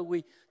month ago,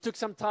 we took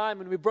some time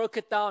and we broke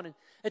it down. And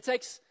it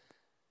takes,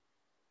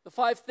 the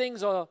 5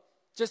 things are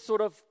just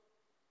sort of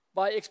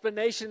by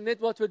explanation. Then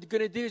what we're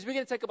going to do is we're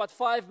going to take about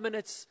 5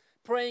 minutes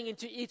praying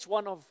into each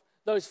one of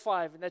those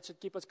 5. And that should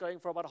keep us going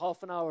for about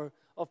half an hour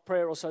of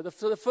prayer or so.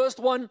 So the first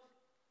one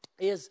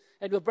is,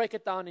 and we'll break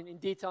it down in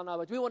detail now,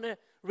 but we want to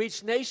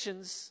reach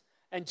nations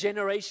and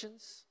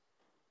generations.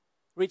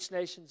 Reach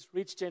nations,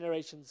 reach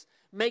generations,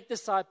 make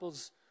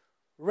disciples,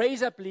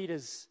 raise up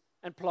leaders,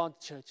 and plant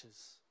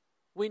churches.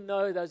 We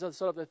know those are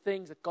sort of the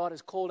things that God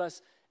has called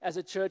us as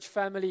a church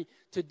family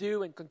to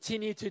do and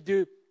continue to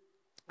do.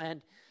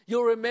 And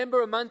you'll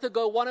remember a month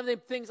ago, one of the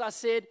things I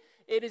said,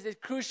 it is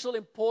crucial,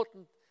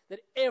 important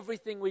that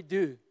everything we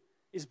do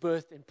is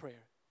birthed in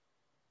prayer.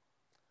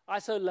 I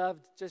so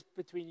loved, just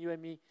between you and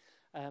me,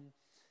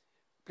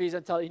 please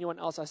don't tell anyone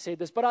else I said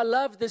this, but I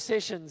love the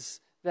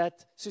sessions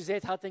that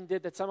Suzette Hutting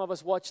did, that some of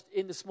us watched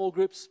in the small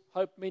groups.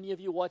 Hope many of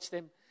you watched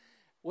them,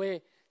 where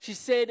she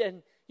said,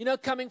 and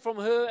coming from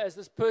her as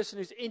this person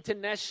who's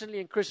internationally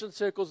in Christian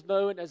circles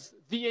known as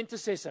the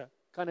intercessor,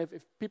 kind of,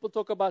 if people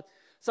talk about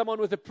someone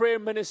with a prayer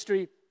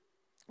ministry,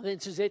 then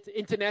Suzette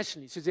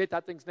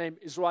Hutting's name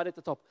is right at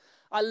the top.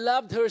 I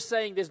loved her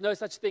saying there's no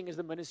such thing as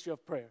the ministry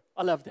of prayer.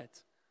 I love that.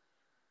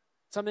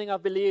 Something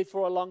I've believed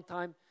for a long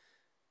time,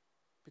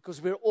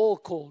 because we're all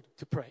called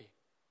to pray.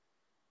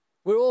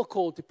 We're all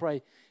called to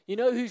pray. You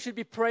know who should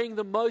be praying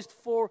the most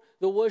for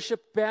the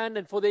worship band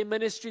and for their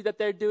ministry that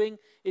they're doing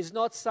is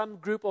not some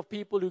group of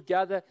people who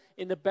gather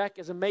in the back,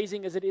 as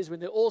amazing as it is when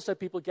there are also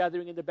people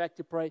gathering in the back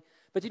to pray.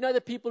 But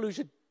the people who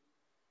should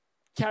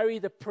carry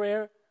the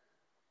prayer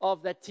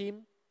of that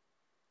team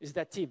is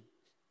that team.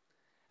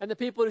 And the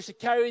people who should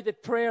carry the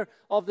prayer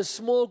of the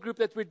small group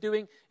that we're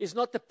doing is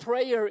not the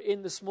prayer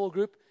in the small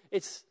group.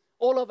 It's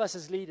all of us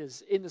as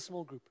leaders in the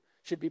small group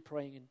should be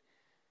praying in.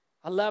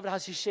 I love how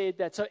she shared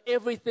that. So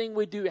everything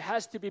we do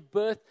has to be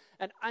birthed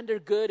and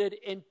undergirded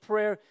in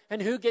prayer.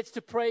 And who gets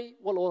to pray?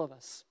 Well, all of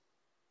us.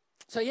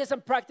 So here's some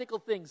practical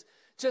things.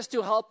 just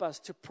to help us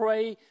to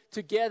pray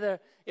together,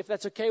 if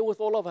that's okay with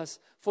all of us,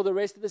 for the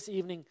rest of this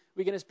evening.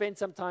 We're going to spend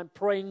some time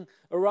praying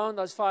around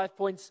those 5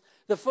 points.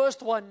 The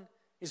first one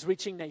is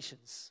reaching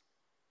nations.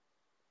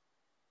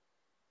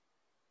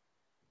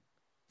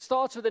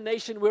 Starts with the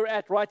nation we're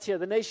at right here,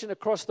 the nation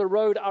across the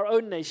road, our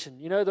own nation.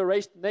 You know,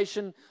 the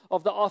nation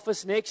of the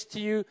office next to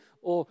you,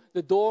 or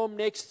the dorm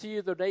next to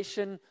you, the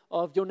nation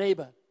of your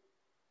neighbor.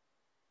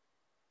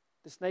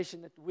 This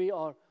nation that we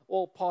are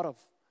all part of.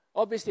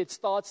 Obviously, it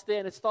starts there,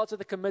 and it starts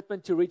with a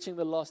commitment to reaching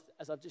the lost,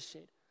 as I've just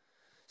shared.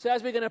 So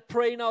as we're going to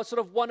pray now, sort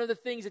of one of the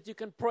things that you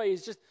can pray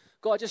is just,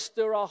 God, just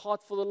stir our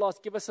heart for the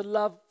lost. Give us a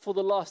love for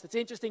the lost. It's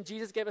interesting,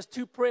 Jesus gave us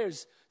 2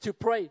 prayers to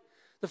pray.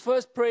 The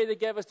first prayer they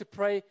gave us to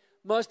pray,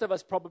 most of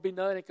us probably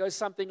know, and it goes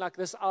something like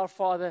this: Our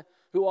Father,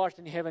 who art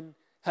in heaven,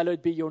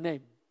 hallowed be your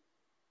name.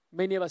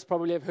 Many of us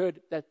probably have heard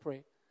that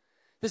prayer.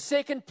 The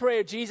second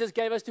prayer Jesus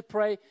gave us to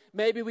pray,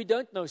 maybe we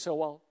don't know so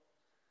well.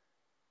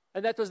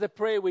 And that was the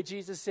prayer where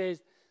Jesus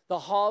says, the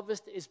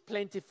harvest is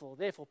plentiful.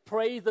 Therefore,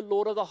 pray the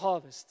Lord of the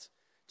harvest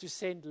to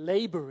send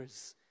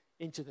laborers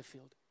into the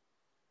field.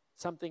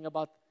 Something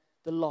about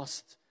the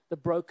lost, the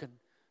broken,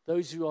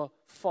 those who are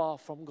far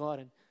from God.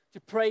 And to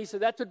pray, so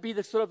that would be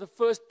the sort of the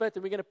first bit,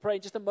 and we're going to pray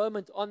in just a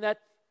moment on that.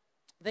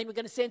 Then we're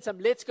going to send some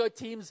Let's Go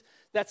teams.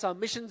 That's our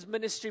missions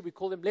ministry. We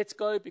call them Let's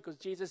Go because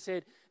Jesus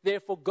said,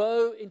 therefore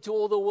go into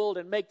all the world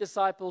and make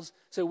disciples.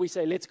 So we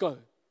say, let's go.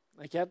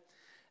 Okay?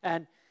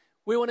 And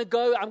we want to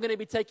go. I'm going to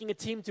be taking a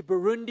team to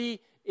Burundi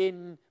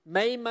in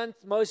May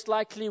month, most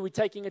likely. We're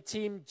taking a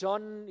team.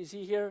 John, is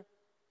he here?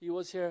 He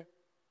was here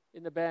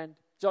in the band.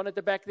 John at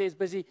the back there is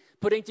busy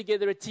putting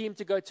together a team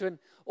to go to an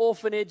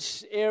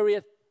orphanage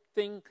area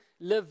thing,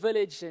 Live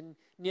Village, and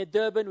near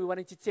Durban. We're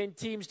wanting to send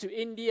teams to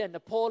India and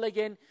Nepal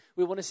again.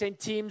 We want to send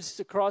teams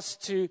across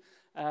to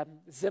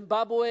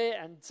Zimbabwe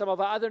and some of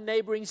our other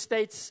neighboring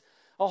states.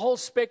 A whole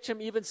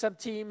spectrum, even some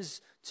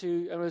teams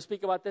to, and we'll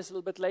speak about this a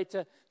little bit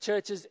later,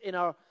 churches in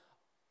our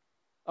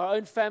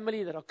own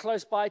family that are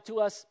close by to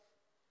us.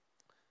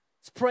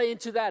 Let's pray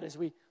into that as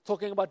we're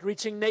talking about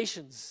reaching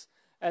nations.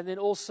 And then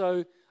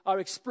also our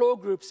Explore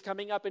groups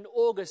coming up in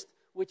August,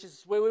 which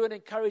is where we want to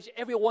encourage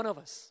every one of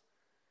us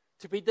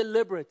to be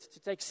deliberate, to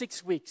take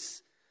 6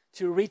 weeks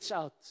to reach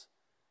out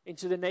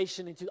into the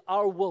nation, into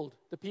our world,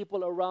 the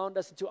people around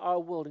us, into our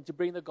world, and to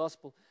bring the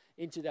gospel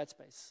into that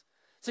space.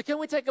 So can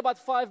we take about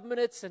 5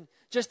 minutes and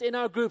just in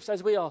our groups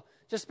as we are,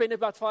 just spend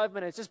about 5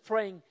 minutes just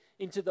praying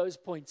into those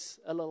points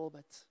a little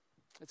bit.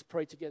 Let's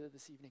pray together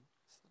this evening.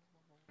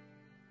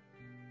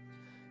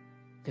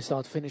 We can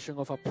start finishing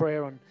off our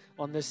prayer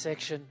on this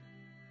section.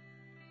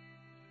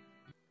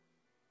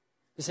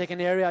 The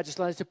second area I just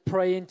like to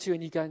pray into,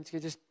 and you're going to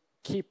just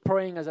keep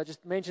praying as I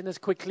just mentioned this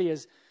quickly,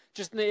 is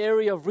just in the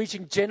area of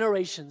reaching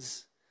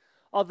generations.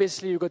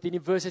 Obviously, you've got the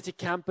university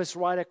campus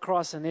right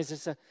across, and there's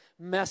just a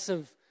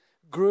massive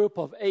group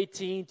of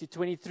 18 to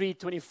 23,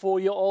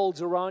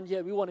 24-year-olds around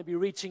here. We want to be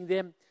reaching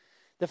them.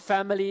 The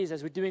families,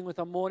 as we're doing with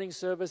our morning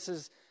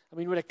services. I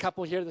mean, we had a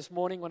couple here this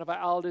morning, one of our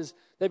elders.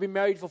 They've been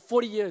married for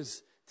 40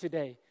 years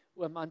today,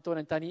 Anton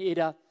and Tani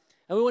Eda.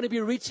 And we want to be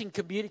reaching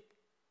community,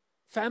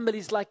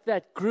 families like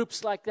that,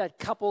 groups like that,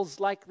 couples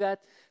like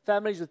that,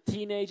 families with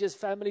teenagers,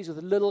 families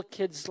with little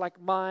kids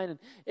like mine, and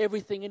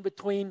everything in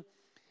between.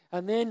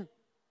 And then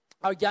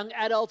our young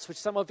adults, which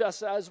some of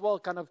us as well,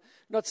 kind of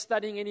not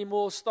studying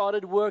anymore,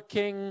 started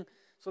working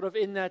sort of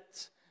in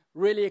that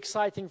really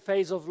exciting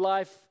phase of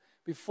life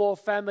before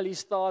family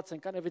starts,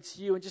 and kind of it's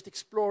you, and just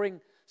exploring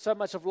so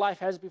much of life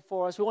has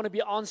before us. We want to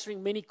be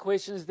answering many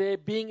questions there,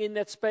 being in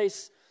that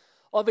space.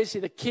 Obviously,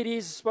 the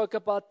kiddies spoke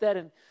about that,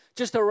 and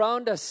just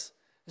around us,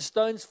 a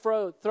stone's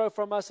throw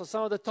from us, or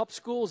some of the top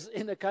schools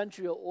in the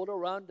country are all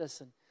around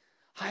us, and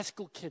high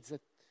school kids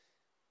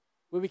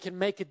where we can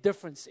make a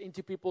difference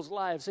into people's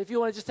lives. So if you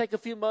want to just take a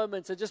few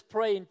moments and just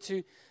pray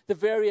into the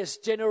various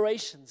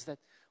generations that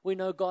we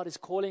know God is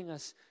calling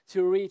us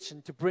to reach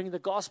and to bring the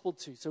gospel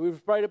to. So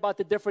we've prayed about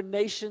the different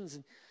nations,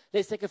 and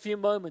let's take a few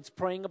moments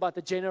praying about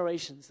the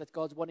generations that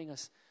God's wanting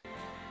us.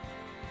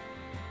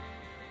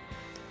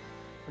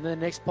 And then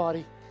the next part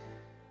I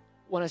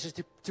want us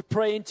just to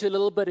pray into a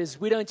little bit is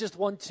we don't just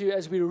want to,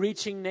 as we're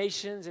reaching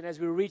nations and as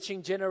we're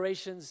reaching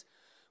generations,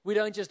 we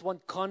don't just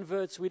want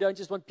converts, we don't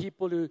just want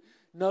people who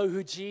know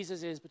who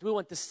Jesus is, but we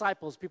want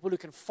disciples, people who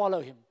can follow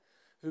him,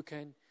 who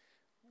can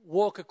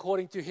walk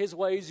according to his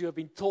ways, who have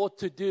been taught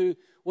to do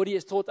what he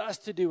has taught us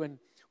to do. And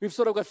we've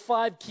sort of got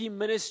 5 key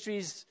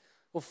ministries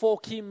or 4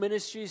 key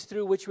ministries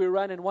through which we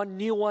run, and one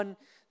new one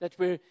that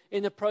we're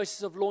in the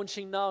process of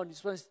launching now. And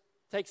just want to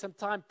take some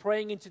time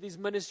praying into these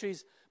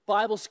ministries.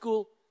 Bible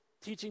school,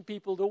 teaching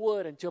people the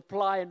word and to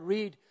apply and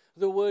read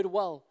the word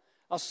well.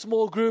 Our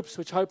small groups,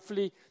 which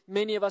hopefully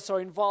many of us are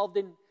involved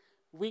in,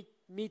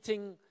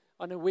 meeting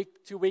on a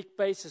week-to-week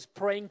basis,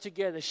 praying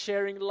together,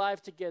 sharing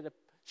life together,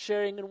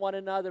 sharing in one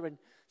another, and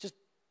just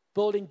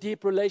building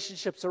deep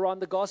relationships around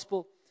the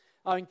gospel.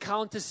 Our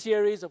encounter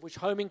series, of which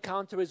Home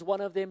Encounter is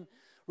one of them,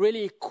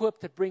 really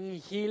equipped at bringing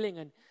healing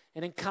and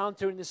an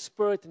encounter in the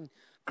Spirit and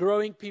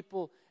growing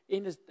people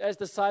as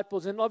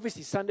disciples. And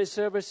obviously Sunday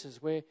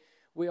services, where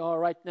we are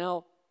right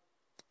now.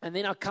 And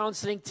then our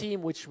counseling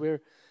team, which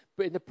we're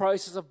in the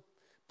process of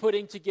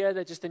putting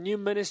together, just a new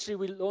ministry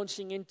we're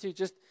launching into,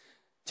 just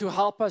to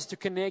help us to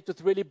connect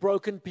with really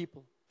broken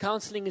people.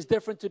 Counseling is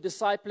different to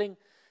discipling.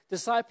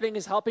 Discipling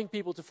is helping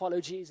people to follow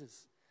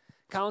Jesus.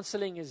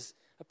 Counseling is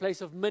a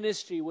place of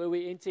ministry where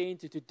we enter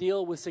into to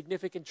deal with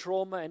significant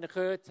trauma and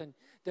hurt and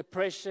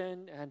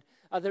depression and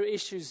other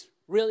issues,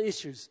 real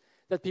issues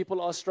that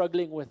people are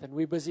struggling with. And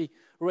we're busy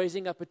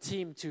raising up a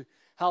team to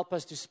help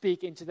us to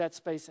speak into that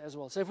space as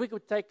well. So if we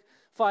could take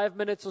 5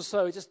 minutes or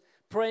so, just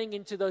praying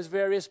into those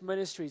various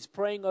ministries,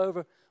 praying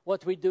over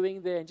what we're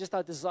doing there, and just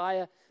our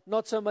desire,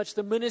 not so much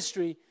the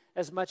ministry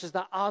as much as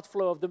the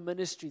outflow of the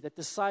ministry, that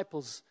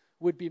disciples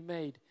would be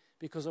made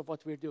because of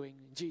what we're doing.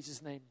 In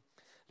Jesus' name,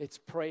 let's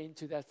pray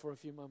into that for a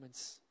few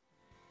moments.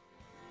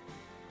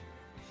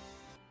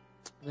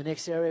 The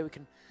next area we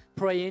can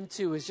pray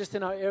into is just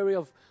in our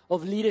area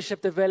of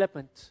leadership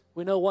development.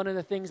 We know one of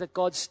the things that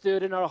God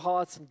stirred in our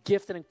hearts and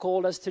gifted and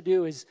called us to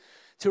do is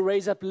to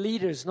raise up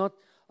leaders, not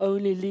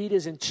only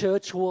leaders in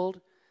church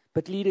world,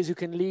 but leaders who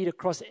can lead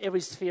across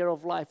every sphere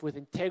of life with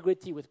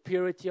integrity, with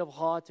purity of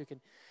heart, who can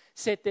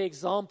set the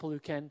example, who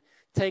can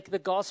take the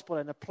gospel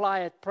and apply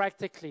it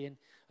practically in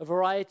a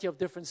variety of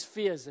different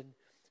spheres. And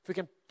if we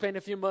can spend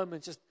a few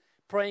moments just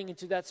praying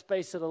into that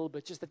space a little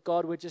bit, just that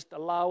God would just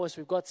allow us.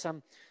 We've got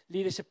some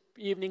leadership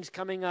evenings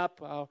coming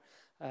up, our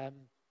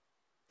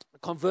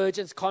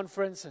Convergence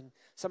Conference and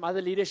some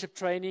other leadership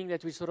training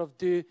that we sort of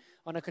do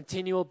on a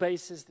continual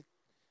basis.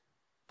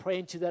 Pray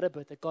into that a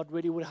bit, that God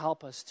really would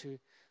help us to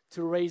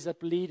raise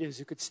up leaders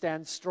who could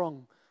stand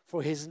strong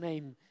for His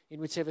name in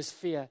whichever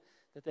sphere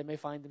that they may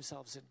find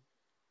themselves in.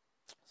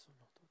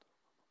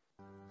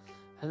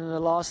 And then the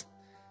last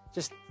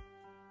just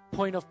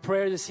point of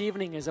prayer this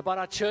evening is about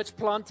our church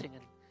planting.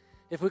 And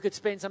if we could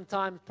spend some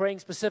time praying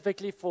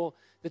specifically for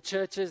the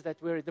churches that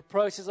we're in the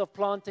process of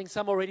planting,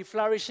 some already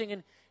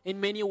flourishing in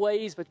many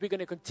ways, but we're going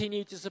to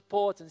continue to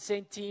support and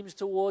send teams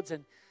towards,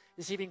 and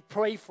this evening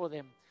pray for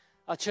them.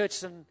 Our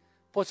church in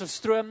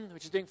Potchefstroom,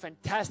 which is doing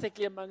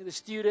fantastically among the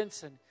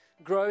students and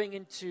growing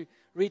into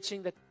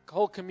reaching the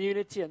whole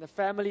community and the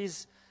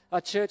families.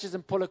 Our churches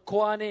in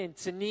Polokwane and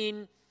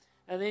Tsenin,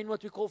 and then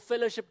what we call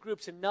fellowship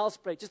groups in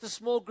Nelspruit. Just a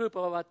small group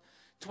of about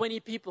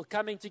 20 people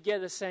coming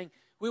together saying,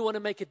 we want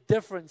to make a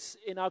difference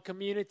in our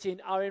community,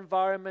 in our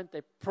environment.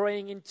 They're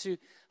praying into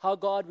how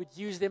God would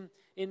use them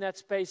in that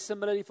space.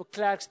 Similarly for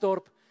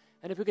Klerksdorp.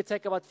 And if we could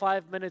take about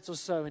 5 minutes or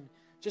so and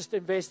just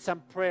invest some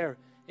prayer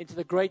into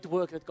the great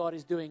work that God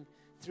is doing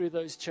through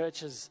those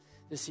churches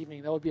this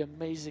evening, that would be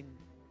amazing.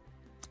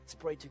 Let's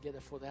pray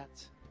together for that.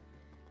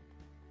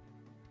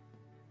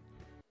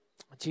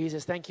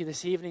 Jesus, thank you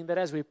this evening that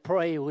as we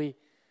pray, we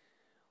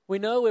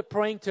know we're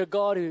praying to a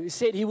God who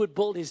said He would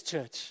build His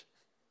church,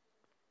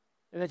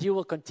 and that You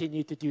will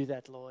continue to do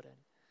that, Lord. And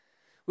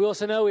we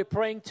also know we're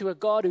praying to a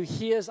God who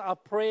hears our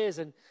prayers,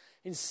 and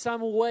in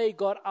some way,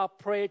 God, our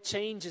prayer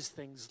changes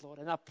things, Lord,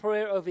 and our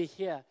prayer over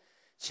here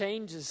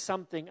changes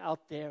something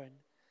out there. And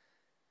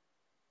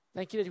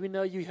thank You that we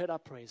know You heard our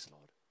prayers,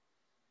 Lord.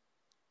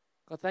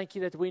 God, thank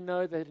You that we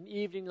know that an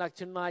evening like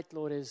tonight,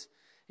 Lord, is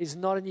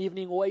not an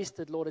evening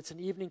wasted, Lord. It's an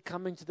evening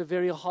coming to the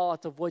very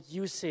heart of what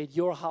You said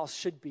Your house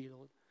should be,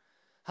 Lord.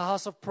 A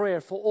house of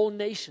prayer for all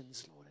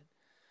nations, Lord.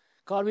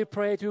 God, we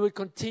pray that we would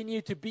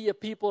continue to be a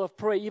people of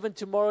prayer, even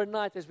tomorrow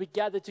night as we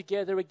gather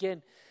together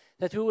again,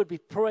 that we would be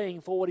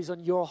praying for what is on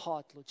Your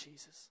heart, Lord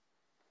Jesus.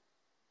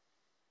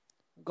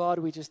 God,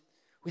 we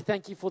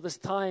thank You for this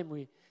time.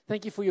 We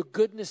thank You for Your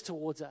goodness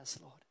towards us,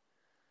 Lord.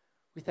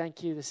 We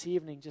thank You this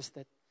evening just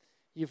that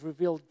You've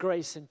revealed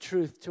grace and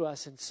truth to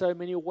us in so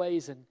many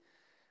ways. And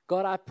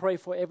God, I pray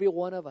for every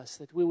one of us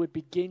that we would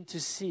begin to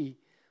see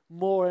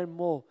more and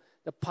more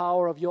the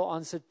power of Your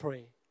answered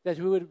prayer. That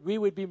we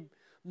would be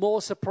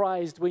more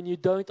surprised when You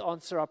don't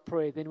answer our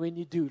prayer than when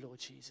You do, Lord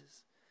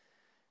Jesus.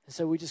 And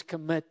so we just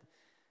commit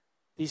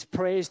these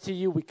prayers to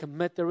You. We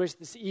commit the rest of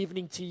this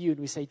evening to You. And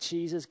we say,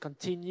 Jesus,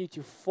 continue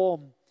to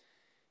form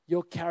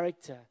Your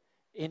character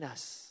in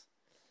us.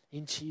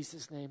 In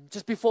Jesus' name.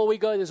 Just before we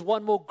go, there's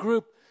one more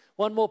group,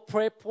 one more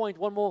prayer point,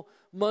 one more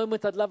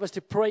moment I'd love us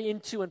to pray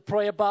into and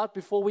pray about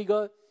before we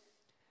go.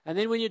 And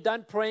then when you're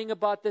done praying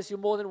about this, you're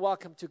more than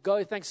welcome to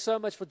go. Thanks so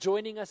much for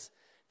joining us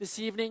this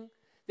evening.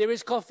 There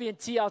is coffee and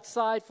tea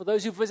outside. For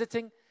those who are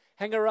visiting,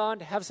 hang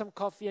around, have some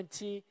coffee and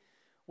tea.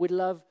 We'd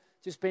love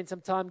to spend some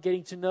time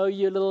getting to know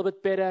you a little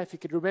bit better. If you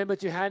could remember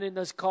to hand in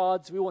those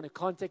cards, we want to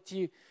contact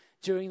you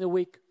during the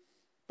week.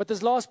 But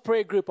this last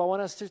prayer group, I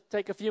want us to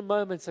take a few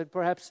moments and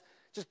perhaps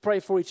just pray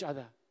for each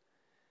other.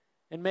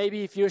 And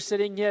maybe if you're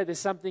sitting here, there's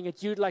something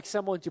that you'd like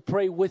someone to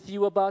pray with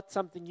you about,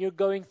 something you're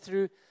going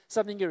through,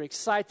 something you're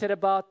excited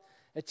about,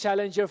 a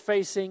challenge you're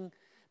facing,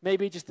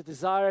 maybe just a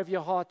desire of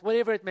your heart,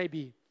 whatever it may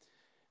be.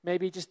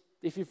 Maybe just,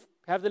 if you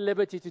have the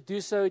liberty to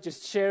do so,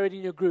 just share it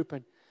in your group.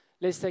 And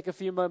let's take a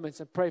few moments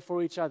and pray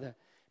for each other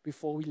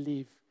before we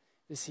leave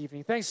this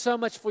evening. Thanks so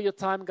much for your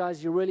time,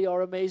 guys. You really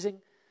are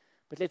amazing.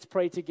 But let's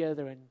pray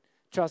together and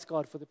trust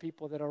God for the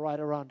people that are right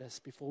around us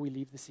before we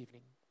leave this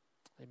evening.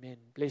 Amen.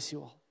 Bless you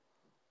all.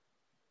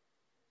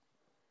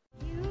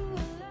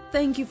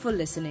 Thank you for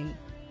listening.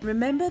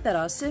 Remember that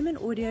our sermon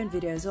audio and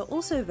videos are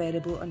also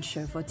available on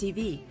Shofar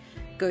TV.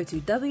 Go to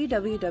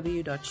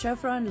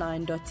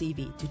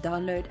www.shofaronline.tv to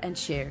download and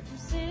share.